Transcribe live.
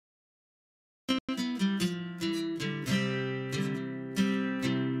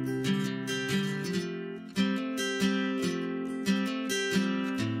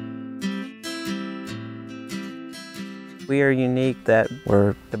We are unique that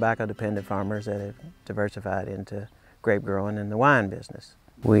we're tobacco-dependent farmers that have diversified into grape growing and the wine business.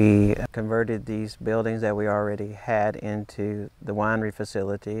 We converted these buildings that we already had into the winery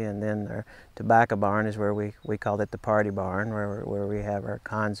facility, and then our tobacco barn is where we called it the party barn, where we have our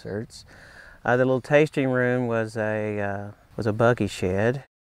concerts. The little tasting room was a buggy shed.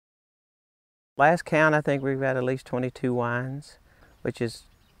 Last count, I think we've got at least 22 wines, which is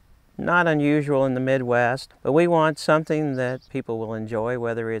not unusual in the Midwest, but we want something that people will enjoy,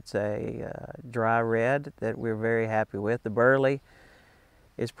 whether it's a dry red that we're very happy with. The Burley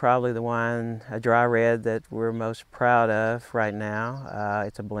is probably the wine, a dry red, that we're most proud of right now.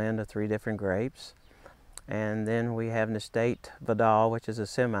 It's a blend of 3 different grapes. And then we have an Estate Vidal, which is a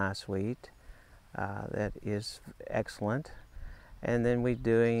semi-sweet that is excellent. And then we're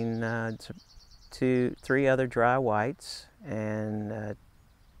doing 3 other dry whites and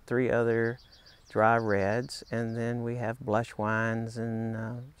 3 other dry reds, and then we have blush wines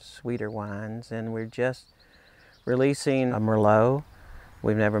and sweeter wines, and we're just releasing a Merlot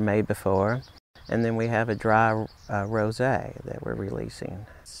we've never made before, and then we have a dry rosé that we're releasing.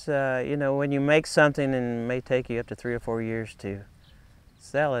 It's, you know, when you make something and it may take you up to 3 or 4 years to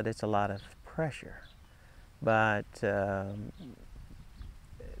sell it, it's a lot of pressure, but I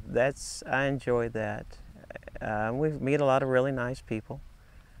enjoy that. We meet a lot of really nice people.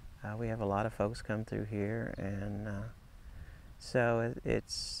 We have a lot of folks come through here, and so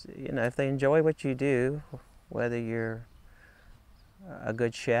it's, you know, if they enjoy what you do, whether you're a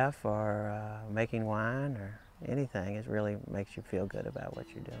good chef or making wine or anything, it really makes you feel good about what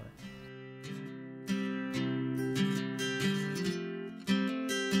you're doing.